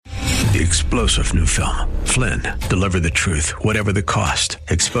The explosive new film, Flynn, Deliver the Truth, Whatever the Cost,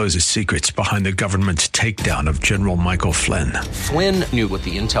 exposes secrets behind the government's takedown of General Michael Flynn. Flynn knew what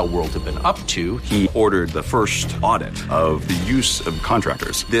the intel world had been up to. He ordered the first audit of the use of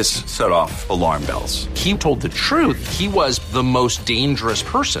contractors. This set off alarm bells. He told the truth. He was the most dangerous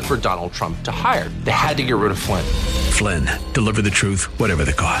person for Donald Trump to hire. They had to get rid of Flynn. Flynn, Deliver the Truth, Whatever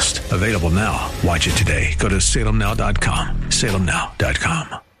the Cost. Available now. Watch it today. Go to salemnow.com.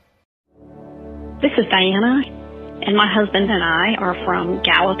 salemnow.com. This is Diana, and my husband and I are from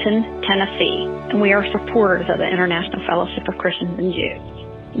Gallatin, Tennessee, and we are supporters of the International Fellowship of Christians and Jews.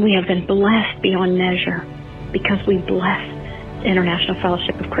 We have been blessed beyond measure because we bless the International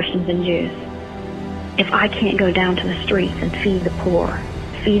Fellowship of Christians and Jews. If I can't go down to the streets and feed the poor,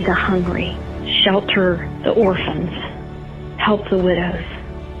 feed the hungry, shelter the orphans, help the widows,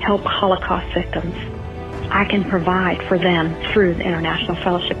 help Holocaust victims, I can provide for them through the International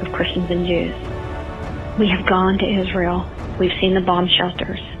Fellowship of Christians and Jews. We have gone to Israel. We've seen the bomb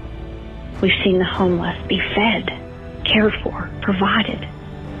shelters. We've seen the homeless be fed, cared for, provided.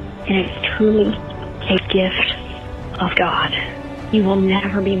 And it's truly a gift of God. You will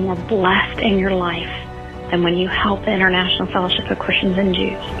never be more blessed in your life than when you help the International Fellowship of Christians and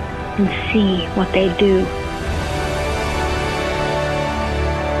Jews and see what they do.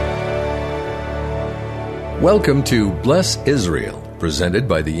 Welcome to Bless Israel, presented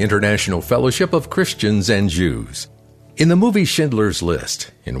by the International Fellowship of Christians and Jews. In the movie Schindler's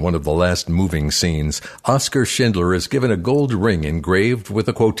List, in one of the last moving scenes, Oskar Schindler is given a gold ring engraved with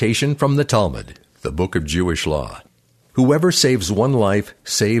a quotation from the Talmud, the book of Jewish law. Whoever saves one life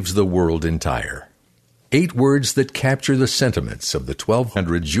saves the world entire. 8 words that capture the sentiments of the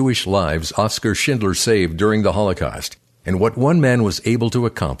 1,200 Jewish lives Oskar Schindler saved during the Holocaust, and what one man was able to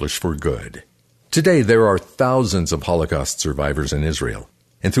accomplish for good. Today, there are thousands of Holocaust survivors in Israel,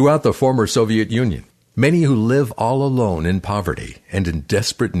 and throughout the former Soviet Union, many who live all alone in poverty and in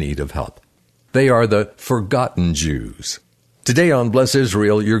desperate need of help. They are the forgotten Jews. Today on Bless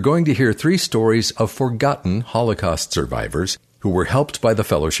Israel, you're going to hear 3 stories of forgotten Holocaust survivors who were helped by the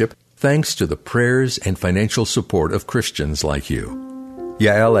fellowship thanks to the prayers and financial support of Christians like you.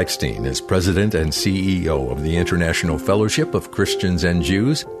 Yael Eckstein is President and CEO of the International Fellowship of Christians and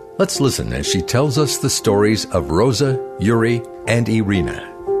Jews. Let's listen as she tells us the stories of Rosa, Yuri, and Irina.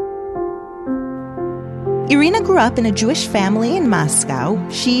 Irina grew up in a Jewish family in Moscow.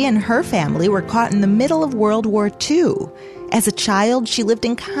 She and her family were caught in the middle of World War II. As a child, she lived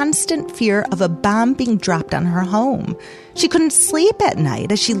in constant fear of a bomb being dropped on her home. She couldn't sleep at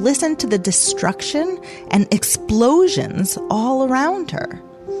night as she listened to the destruction and explosions all around her.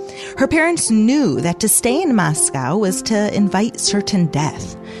 Her parents knew that to stay in Moscow was to invite certain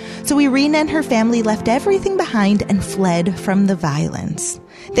death. So Irina and her family left everything behind and fled from the violence.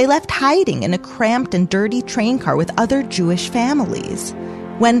 They left hiding in a cramped and dirty train car with other Jewish families.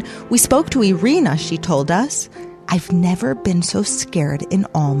 When we spoke to Irina, she told us, "I've never been so scared in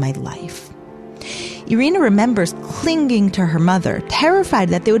all my life." Irina remembers clinging to her mother, terrified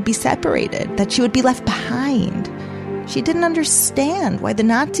that they would be separated, that she would be left behind. She didn't understand why the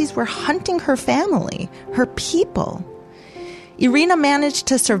Nazis were hunting her family, her people. Irina managed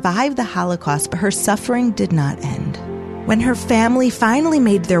to survive the Holocaust, but her suffering did not end. When her family finally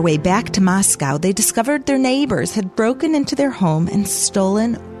made their way back to Moscow, they discovered their neighbors had broken into their home and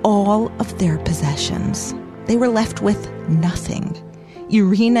stolen all of their possessions. They were left with nothing.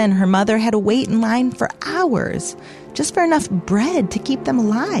 Irina and her mother had to wait in line for hours, just for enough bread to keep them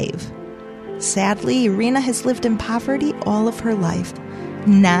alive. Sadly, Irina has lived in poverty all of her life.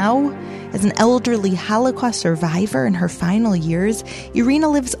 Now, as an elderly Holocaust survivor in her final years, Irina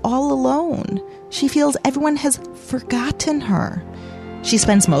lives all alone. She feels everyone has forgotten her. She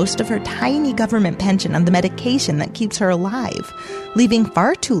spends most of her tiny government pension on the medication that keeps her alive, leaving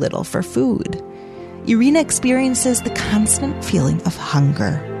far too little for food. Irina experiences the constant feeling of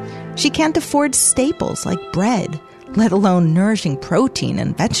hunger. She can't afford staples like bread, let alone nourishing protein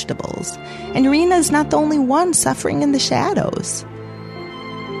and vegetables. And Irina is not the only one suffering in the shadows.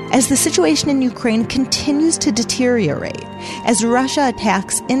 As the situation in Ukraine continues to deteriorate, as Russia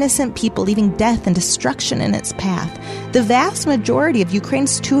attacks innocent people, leaving death and destruction in its path, the vast majority of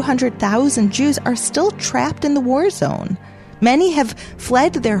Ukraine's 200,000 Jews are still trapped in the war zone. Many have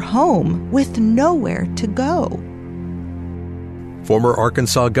fled their home with nowhere to go. Former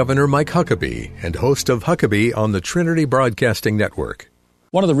Arkansas Governor Mike Huckabee and host of Huckabee on the Trinity Broadcasting Network.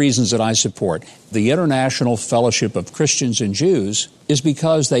 One of the reasons that I support the International Fellowship of Christians and Jews is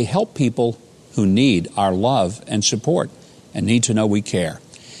because they help people who need our love and support and need to know we care.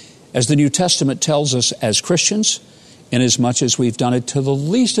 As the New Testament tells us as Christians, Inasmuch as we've done it to the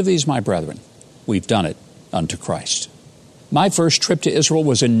least of these, my brethren, we've done it unto Christ. My first trip to Israel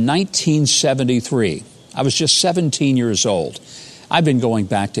was in 1973. I was just 17 years old. I've been going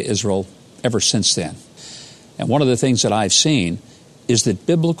back to Israel ever since then. And one of the things that I've seen is that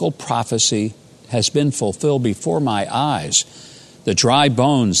biblical prophecy has been fulfilled before my eyes. The dry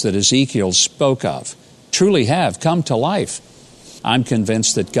bones that Ezekiel spoke of truly have come to life. I'm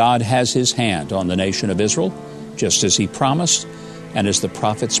convinced that God has his hand on the nation of Israel, just as he promised and as the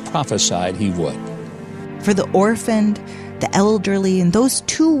prophets prophesied he would. For the orphaned, the elderly, and those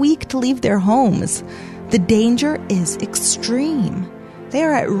too weak to leave their homes, the danger is extreme. They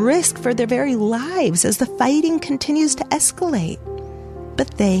are at risk for their very lives as the fighting continues to escalate.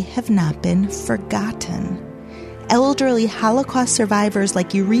 But they have not been forgotten. Elderly Holocaust survivors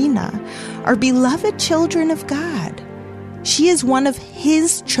like Irina are beloved children of God. She is one of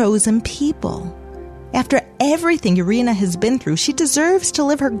his chosen people. After everything Irina has been through, she deserves to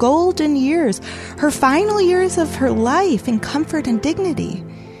live her golden years, her final years of her life in comfort and dignity.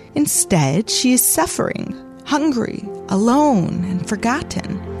 Instead, she is suffering, hungry, alone, and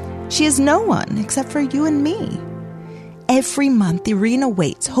forgotten. She is no one except for you and me. Every month, Irina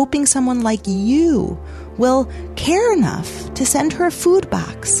waits, hoping someone like you will care enough to send her a food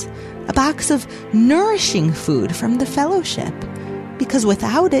box, a box of nourishing food from the fellowship, because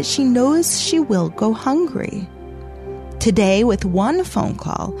without it, she knows she will go hungry. Today, with one phone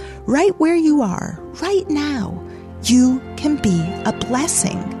call, right where you are, right now, you can be a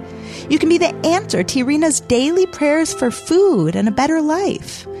blessing. You can be the answer to Irina's daily prayers for food and a better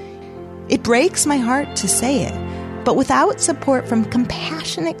life. It breaks my heart to say it, but without support from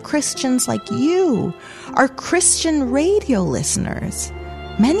compassionate Christians like you, our Christian radio listeners,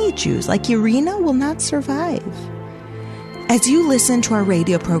 many Jews like Irina will not survive. As you listen to our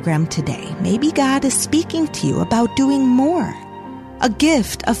radio program today, maybe God is speaking to you about doing more. A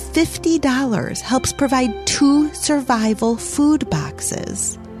gift of $50 helps provide 2 survival food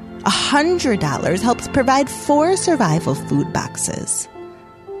boxes. $100 helps provide 4 survival food boxes.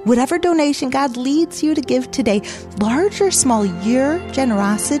 Whatever donation God leads you to give today, large or small, your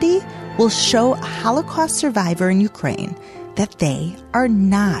generosity will show a Holocaust survivor in Ukraine that they are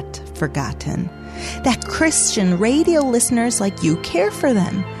not forgotten, that Christian radio listeners like you care for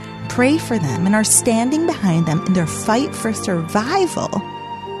them, pray for them, and are standing behind them in their fight for survival.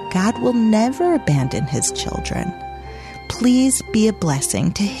 God will never abandon his children. Please be a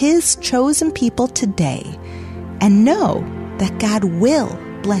blessing to his chosen people today, and know that God will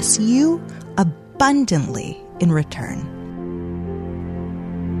bless you abundantly in return.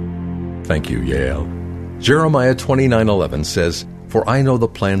 Thank you, Yael. Jeremiah 29:11 says, "For I know the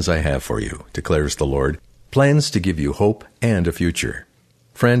plans I have for you, declares the Lord, plans to give you hope and a future."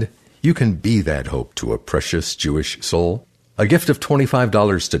 Friend, you can be that hope to a precious Jewish soul. A gift of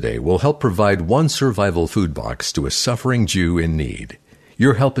 $25 today will help provide 1 survival food box to a suffering Jew in need.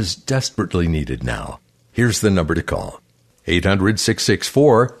 Your help is desperately needed now. Here's the number to call.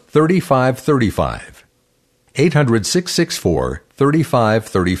 800-664-3535.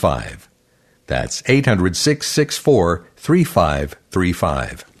 800-664-3535. That's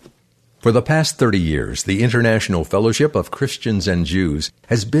 800-664-3535. For the past 30 years, the International Fellowship of Christians and Jews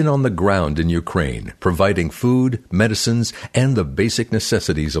has been on the ground in Ukraine, providing food, medicines, and the basic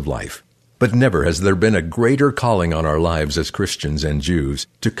necessities of life. But never has there been a greater calling on our lives as Christians and Jews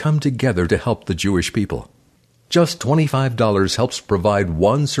to come together to help the Jewish people. Just $25 helps provide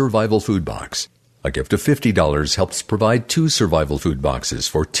 1 survival food box. A gift of $50 helps provide 2 survival food boxes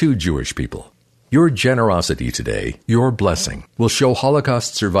for 2 Jewish people. Your generosity today, your blessing, will show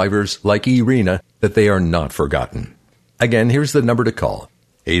Holocaust survivors like Irina that they are not forgotten. Again, here's the number to call.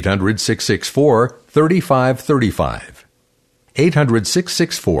 800-664-3535.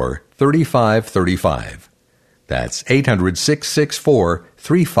 800-664-3535. That's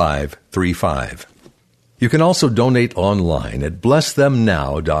 800-664-3535. You can also donate online at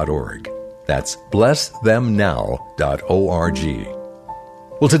blessthemnow.org. That's blessthemnow.org.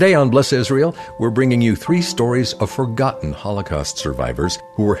 Well, today on Bless Israel, we're bringing you 3 stories of forgotten Holocaust survivors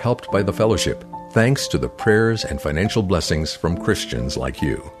who were helped by the fellowship, thanks to the prayers and financial blessings from Christians like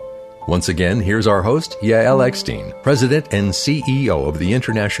you. Once again, here's our host, Yael Eckstein, President and CEO of the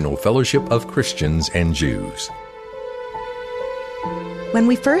International Fellowship of Christians and Jews. When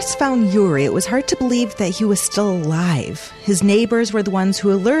we first found Yuri, it was hard to believe that he was still alive. His neighbors were the ones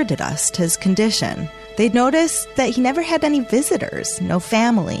who alerted us to his condition. They'd noticed that he never had any visitors, no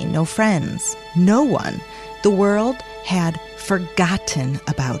family, no friends, no one. The world had forgotten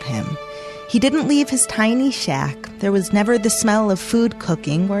about him. He didn't leave his tiny shack. There was never the smell of food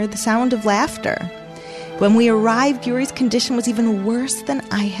cooking or the sound of laughter. When we arrived, Yuri's condition was even worse than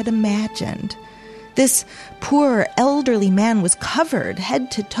I had imagined. This poor elderly man was covered head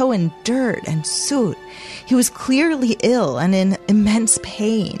to toe in dirt and soot. He was clearly ill and in immense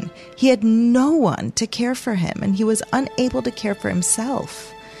pain. He had no one to care for him, and he was unable to care for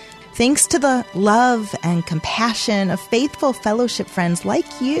himself. Thanks to the love and compassion of faithful fellowship friends like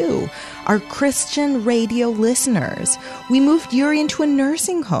you, our Christian radio listeners, we moved Yuri into a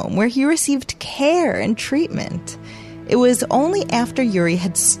nursing home where he received care and treatment. It was only after Yuri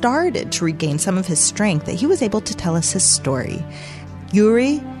had started to regain some of his strength that he was able to tell us his story.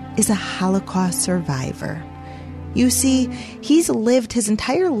 Yuri is a Holocaust survivor. You see, he's lived his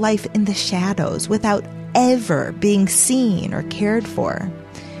entire life in the shadows without ever being seen or cared for.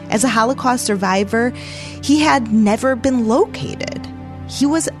 As a Holocaust survivor, he had never been located. He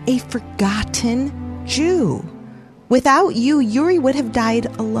was a forgotten Jew. Without you, Yuri would have died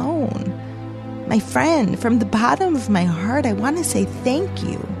alone. My friend, from the bottom of my heart, I want to say thank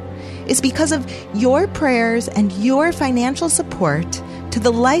you. It's because of your prayers and your financial support to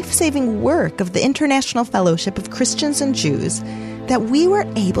the life-saving work of the International Fellowship of Christians and Jews that we were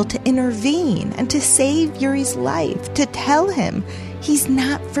able to intervene and to save Yuri's life, to tell him he's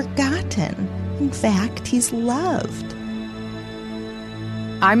not forgotten. In fact, he's loved.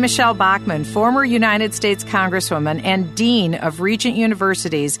 I'm Michelle Bachmann, former United States Congresswoman and Dean of Regent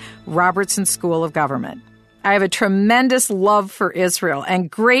University's Robertson School of Government. I have a tremendous love for Israel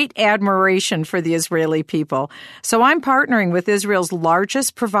and great admiration for the Israeli people. So I'm partnering with Israel's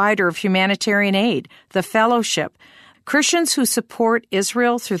largest provider of humanitarian aid, the Fellowship. Christians who support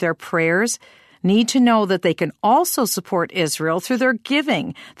Israel through their prayers need to know that they can also support Israel through their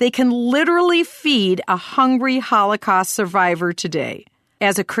giving. They can literally feed a hungry Holocaust survivor today.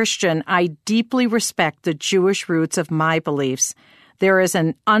 As a Christian, I deeply respect the Jewish roots of my beliefs. There is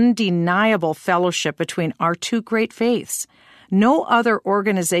an undeniable fellowship between our two great faiths. No other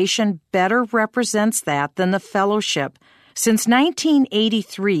organization better represents that than the Fellowship. Since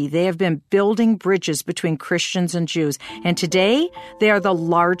 1983, they have been building bridges between Christians and Jews, and today they are the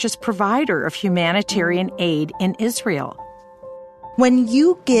largest provider of humanitarian aid in Israel. When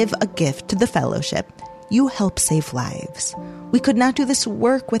you give a gift to the Fellowship, you help save lives. We could not do this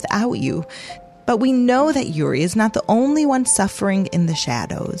work without you, but we know that Yuri is not the only one suffering in the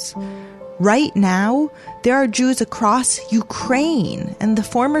shadows. Right now, there are Jews across Ukraine and the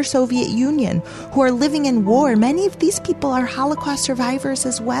former Soviet Union who are living in war. Many of these people are Holocaust survivors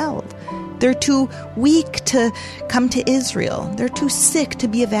as well. They're too weak to come to Israel. They're too sick to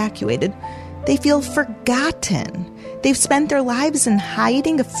be evacuated. They feel forgotten. They've spent their lives in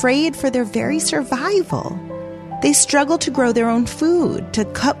hiding, afraid for their very survival. They struggle to grow their own food, to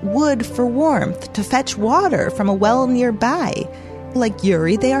cut wood for warmth, to fetch water from a well nearby. Like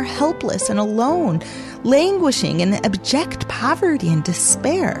Yuri, they are helpless and alone, languishing in abject poverty and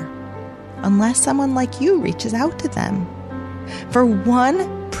despair, unless someone like you reaches out to them. For one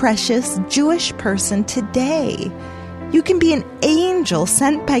precious Jewish person today, you can be an angel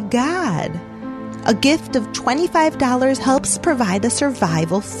sent by God. A gift of $25 helps provide a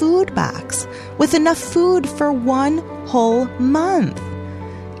survival food box with enough food for one whole month.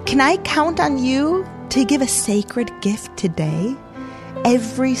 Can I count on you to give a sacred gift today?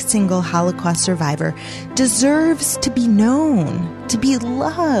 Every single Holocaust survivor deserves to be known, to be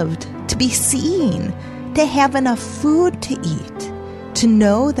loved, to be seen, to have enough food to eat, to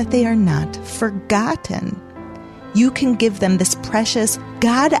know that they are not forgotten. You can give them this precious,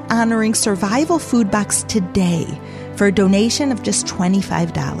 God-honoring survival food box today for a donation of just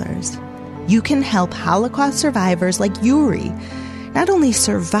 $25. You can help Holocaust survivors like Yuri not only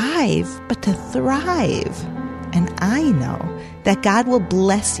survive, but to thrive. And I know that God will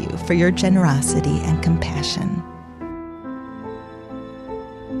bless you for your generosity and compassion.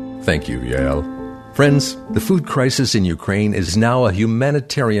 Thank you, Yael. Friends, the food crisis in Ukraine is now a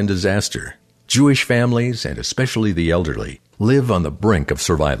humanitarian disaster. Jewish families, and especially the elderly, live on the brink of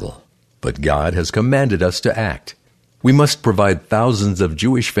survival. But God has commanded us to act. We must provide thousands of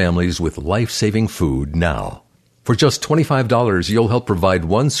Jewish families with life-saving food now. For just $25, you'll help provide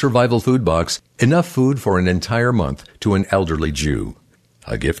one survival food box, enough food for an entire month, to an elderly Jew.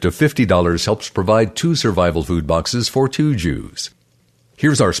 A gift of $50 helps provide 2 survival food boxes for 2 Jews.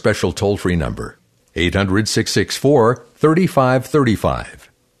 Here's our special toll-free number, 800-664-3535.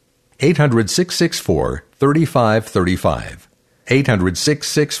 800-664-3535.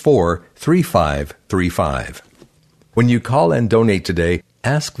 800-664-3535. When you call and donate today,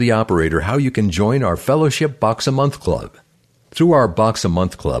 ask the operator how you can join our Fellowship Box a Month Club. Through our Box a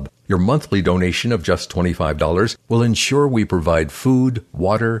Month Club, Your monthly donation of just $25 will ensure we provide food,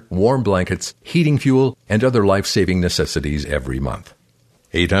 water, warm blankets, heating fuel, and other life-saving necessities every month.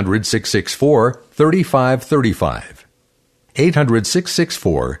 800-664-3535.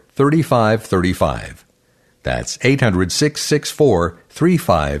 800-664-3535. That's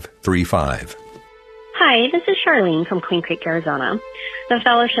 800-664-3535. Hi, this is Charlene from Queen Creek, Arizona. The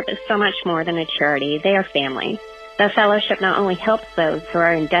Fellowship is so much more than a charity. They are family. The Fellowship not only helps those who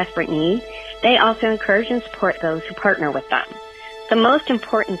are in desperate need, they also encourage and support those who partner with them. The most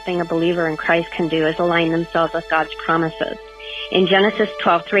important thing a believer in Christ can do is align themselves with God's promises. In Genesis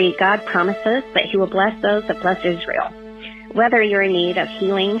 12:3, God promises that He will bless those that bless Israel. Whether you're in need of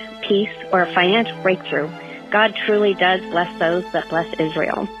healing, peace, or a financial breakthrough, God truly does bless those that bless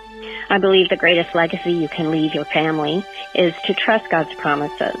Israel. I believe the greatest legacy you can leave your family is to trust God's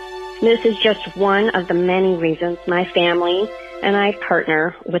promises. This is just one of the many reasons my family and I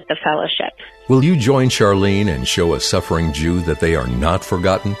partner with the Fellowship. Will you join Charlene and show a suffering Jew that they are not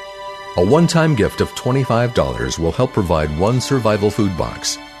forgotten? A one-time gift of $25 will help provide one survival food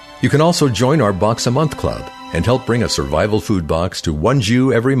box. You can also join our Box a Month Club and help bring a survival food box to one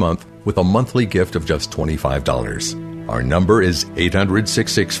Jew every month with a monthly gift of just $25. Our number is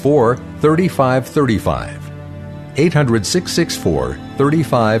 800-664-3535.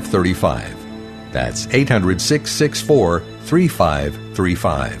 800-664-3535. That's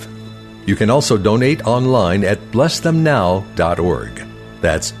 800-664-3535. You can also donate online at blessthemnow.org.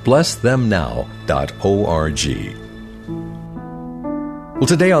 That's blessthemnow.org. Well,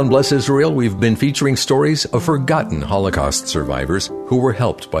 today on Bless Israel, we've been featuring stories of forgotten Holocaust survivors who were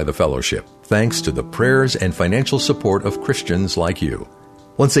helped by the Fellowship, thanks to the prayers and financial support of Christians like you.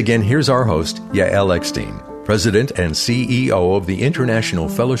 Once again, here's our host, Yael Eckstein, President and CEO of the International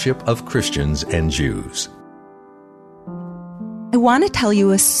Fellowship of Christians and Jews. I want to tell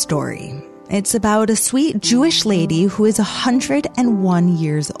you a story. It's about a sweet Jewish lady who is 101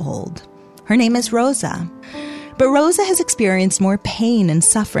 years old. Her name is Rosa. But Rosa has experienced more pain and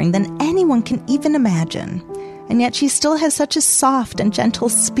suffering than anyone can even imagine. And yet she still has such a soft and gentle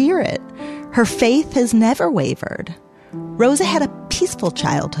spirit. Her faith has never wavered. Rosa had a peaceful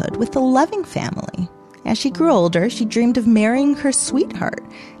childhood with a loving family. As she grew older, she dreamed of marrying her sweetheart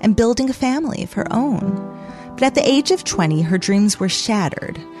and building a family of her own. But at the age of 20, her dreams were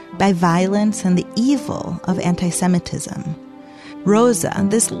shattered by violence and the evil of anti-Semitism. Rosa,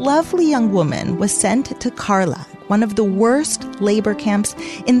 this lovely young woman, was sent to Karlag, one of the worst labor camps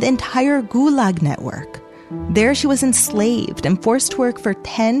in the entire Gulag network. There she was enslaved and forced to work for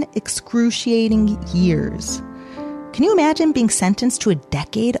 10 excruciating years. Can you imagine being sentenced to a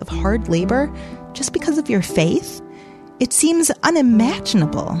decade of hard labor just because of your faith? It seems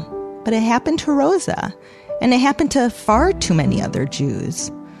unimaginable, but it happened to Rosa, and it happened to far too many other Jews.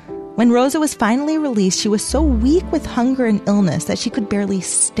 When Rosa was finally released, she was so weak with hunger and illness that she could barely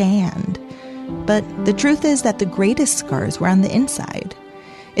stand. But the truth is that the greatest scars were on the inside.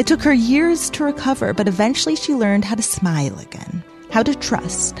 It took her years to recover, but eventually she learned how to smile again, how to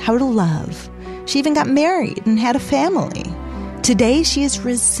trust, how to love. She even got married and had a family. Today, she is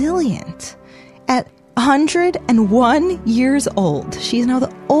resilient. At 101 years old, she is now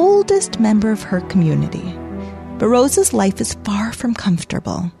the oldest member of her community. But Rosa's life is far from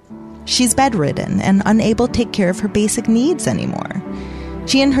comfortable. She's bedridden and unable to take care of her basic needs anymore.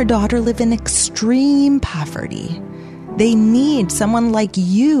 She and her daughter live in extreme poverty. They need someone like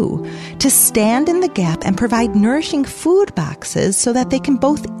you to stand in the gap and provide nourishing food boxes so that they can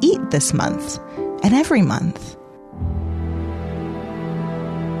both eat this month and every month.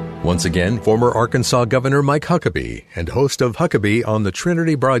 Once again, former Arkansas Governor Mike Huckabee and host of Huckabee on the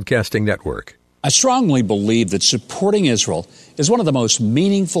Trinity Broadcasting Network. I strongly believe that supporting Israel is one of the most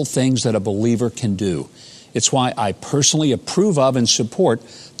meaningful things that a believer can do. It's why I personally approve of and support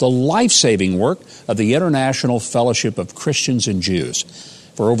the life-saving work of the International Fellowship of Christians and Jews.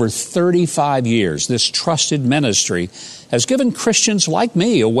 For over 35 years, this trusted ministry has given Christians like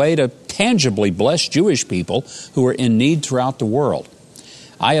me a way to tangibly bless Jewish people who are in need throughout the world.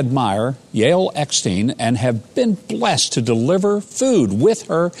 I admire Yael Eckstein and have been blessed to deliver food with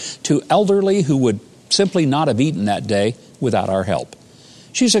her to elderly who would simply not have eaten that day without our help.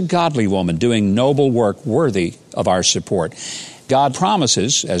 She's a godly woman doing noble work worthy of our support. God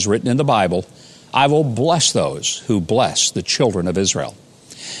promises, as written in the Bible, I will bless those who bless the children of Israel.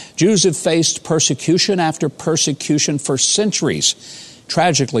 Jews have faced persecution after persecution for centuries.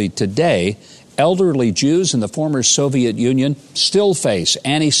 Tragically, today, elderly Jews in the former Soviet Union still face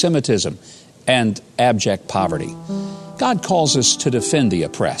anti-Semitism and abject poverty. God calls us to defend the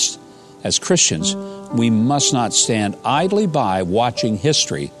oppressed. As Christians, we must not stand idly by watching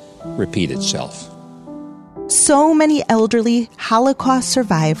history repeat itself. So many elderly Holocaust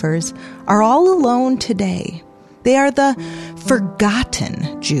survivors are all alone today. They are the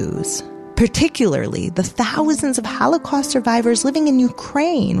forgotten Jews, particularly the thousands of Holocaust survivors living in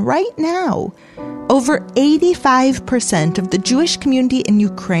Ukraine right now. Over 85% of the Jewish community in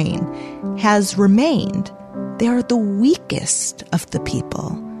Ukraine has remained. They are the weakest of the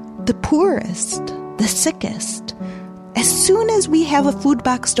people, the poorest, the sickest. As soon as we have a food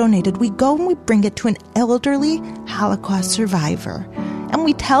box donated, we go and we bring it to an elderly Holocaust survivor. And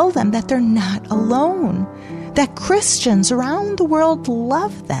we tell them that they're not alone, that Christians around the world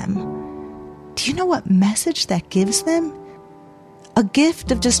love them. Do you know what message that gives them? A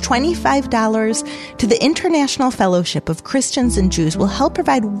gift of just $25 to the International Fellowship of Christians and Jews will help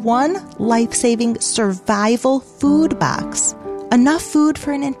provide one life-saving survival food box, enough food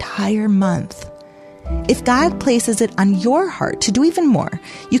for an entire month. If God places it on your heart to do even more,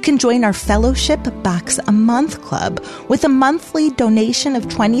 you can join our Fellowship Box a Month Club with a monthly donation of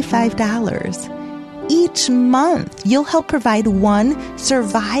 $25. Each month, you'll help provide one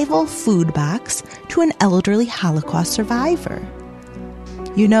survival food box to an elderly Holocaust survivor.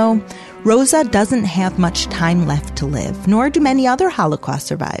 You know, Rosa doesn't have much time left to live, nor do many other Holocaust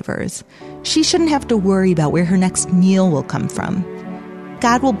survivors. She shouldn't have to worry about where her next meal will come from.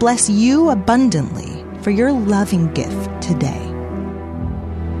 God will bless you abundantly for your loving gift today.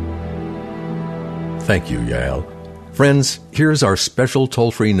 Thank you, Yael. Friends, here's our special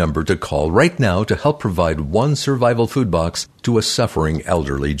toll-free number to call right now to help provide one survival food box to a suffering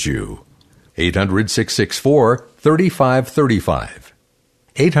elderly Jew. 800-664-3535.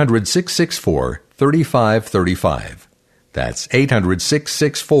 800-664-3535. That's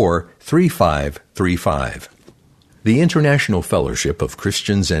 800-664-3535. The International Fellowship of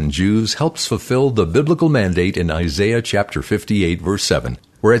Christians and Jews helps fulfill the biblical mandate in Isaiah chapter 58, verse 7,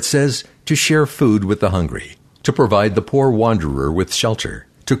 where it says to share food with the hungry, to provide the poor wanderer with shelter,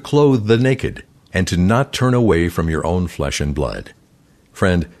 to clothe the naked, and to not turn away from your own flesh and blood.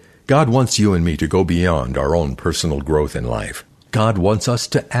 Friend, God wants you and me to go beyond our own personal growth in life. God wants us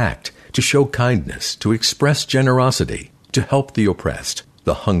to act, to show kindness, to express generosity, to help the oppressed,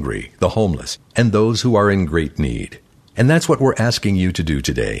 the hungry, the homeless, and those who are in great need. And that's what we're asking you to do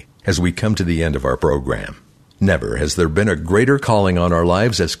today as we come to the end of our program. Never has there been a greater calling on our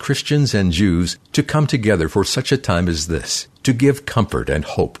lives as Christians and Jews to come together for such a time as this, to give comfort and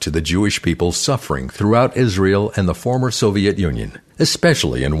hope to the Jewish people suffering throughout Israel and the former Soviet Union,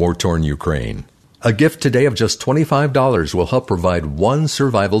 especially in war-torn Ukraine. A gift today of just $25 will help provide one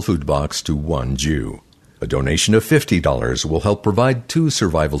survival food box to one Jew. A donation of $50 will help provide 2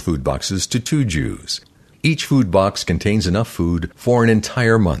 survival food boxes to 2 Jews. Each food box contains enough food for an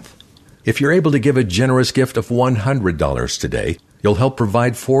entire month. If you're able to give a generous gift of $100 today, you'll help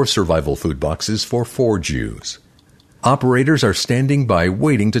provide 4 survival food boxes for 4 Jews. Operators are standing by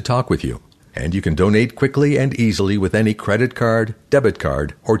waiting to talk with you, and you can donate quickly and easily with any credit card, debit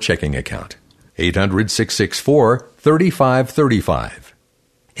card, or checking account. 800-664-3535.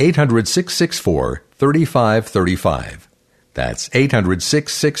 800-664-3535. That's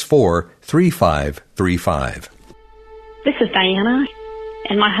 800-664-3535. This is Diana,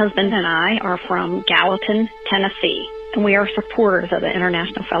 and my husband and I are from Gallatin, Tennessee, and we are supporters of the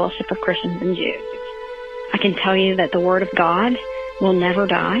International Fellowship of Christians and Jews. I can tell you that the Word of God will never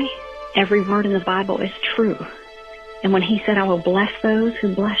die. Every word in the Bible is true. And when He said, I will bless those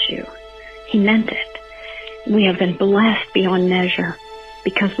who bless you, He meant it. We have been blessed beyond measure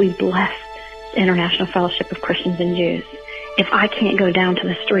because we bless the International Fellowship of Christians and Jews. If I can't go down to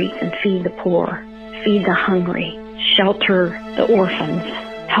the streets and feed the poor, feed the hungry, shelter the orphans,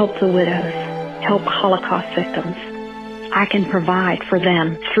 help the widows, help Holocaust victims, I can provide for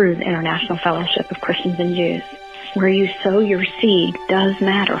them through the International Fellowship of Christians and Jews. Where you sow your seed does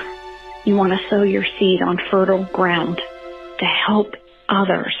matter. You want to sow your seed on fertile ground to help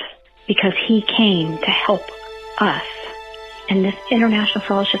others because He came to help us. And this International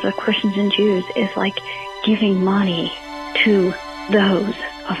Fellowship of Christians and Jews is like giving money to those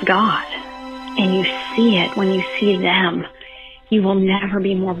of God. And you see it when you see them. You will never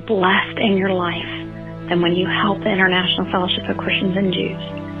be more blessed in your life than when you help the International Fellowship of Christians and Jews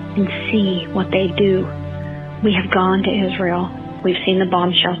and see what they do. We have gone to Israel. We've seen the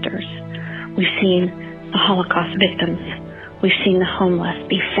bomb shelters. We've seen the Holocaust victims. We've seen the homeless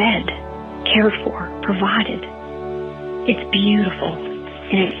be fed, cared for, provided. It's beautiful,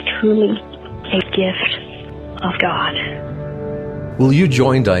 and it's truly a gift of God. Will you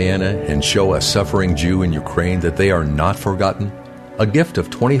join Diana and show a suffering Jew in Ukraine that they are not forgotten? A gift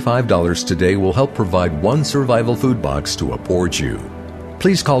of $25 today will help provide one survival food box to a poor Jew.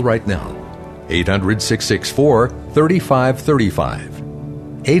 Please call right now.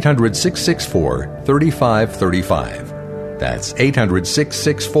 800-664-3535. 800-664-3535. That's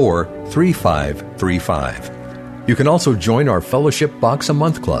 800-664-3535. You can also join our Fellowship Box a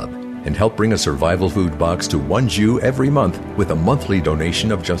Month Club and help bring a survival food box to one Jew every month with a monthly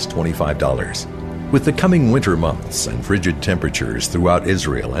donation of just $25. With the coming winter months and frigid temperatures throughout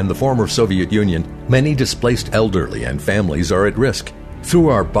Israel and the former Soviet Union, many displaced elderly and families are at risk. Through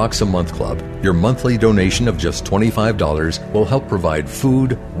our Box a Month Club, your monthly donation of just $25 will help provide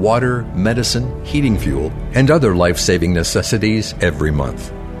food, water, medicine, heating fuel, and other life-saving necessities every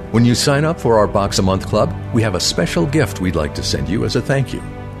month. When you sign up for our Box a Month Club, we have a special gift we'd like to send you as a thank you.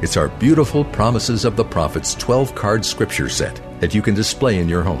 It's our beautiful Promises of the Prophets 12-card scripture set that you can display in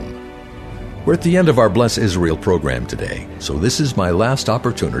your home. We're at the end of our Bless Israel program today, so this is my last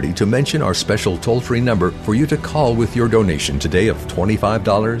opportunity to mention our special toll-free number for you to call with your donation today of $25,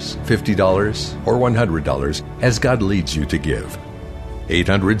 $50, or $100 as God leads you to give.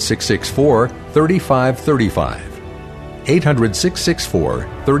 800-664-3535.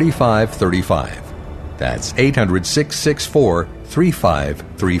 800-664-3535. That's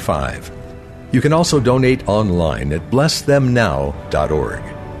 800-664-3535. You can also donate online at blessthemnow.org.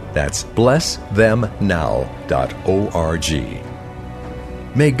 That's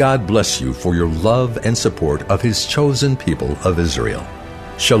blessthemnow.org. May God bless you for your love and support of His chosen people of Israel.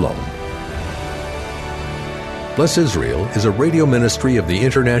 Shalom. Bless Israel is a radio ministry of the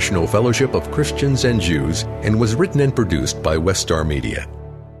International Fellowship of Christians and Jews and was written and produced by Westar Media.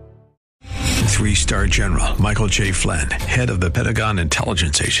 3-star General Michael J. Flynn, head of the Pentagon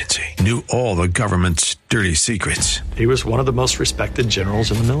Intelligence Agency, knew all the government's dirty secrets. He was one of the most respected generals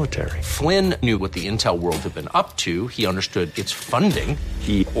in the military. Flynn knew what the intel world had been up to. He understood its funding.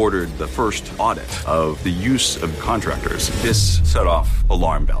 He ordered the first audit of the use of contractors. This set off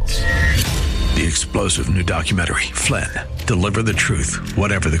alarm bells. The explosive new documentary, Flynn, Deliver the Truth,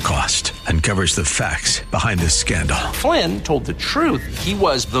 Whatever the Cost, uncovers the facts behind this scandal. Flynn told the truth. He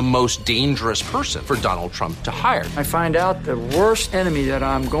was the most dangerous person for Donald Trump to hire. I find out the worst enemy that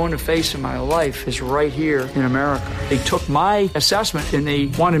I'm going to face in my life is right here in America. They took my assessment and they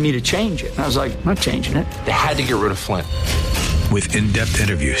wanted me to change it. And I was like, I'm not changing it. They had to get rid of Flynn. With in-depth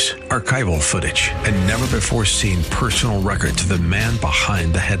interviews, archival footage, and never-before-seen personal records of the man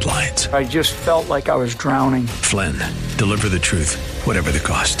behind the headlines. I just felt like I was drowning. Flynn, Deliver the Truth, Whatever the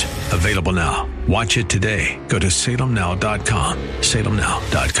Cost. Available now. Watch it today. Go to salemnow.com.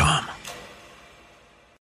 salemnow.com.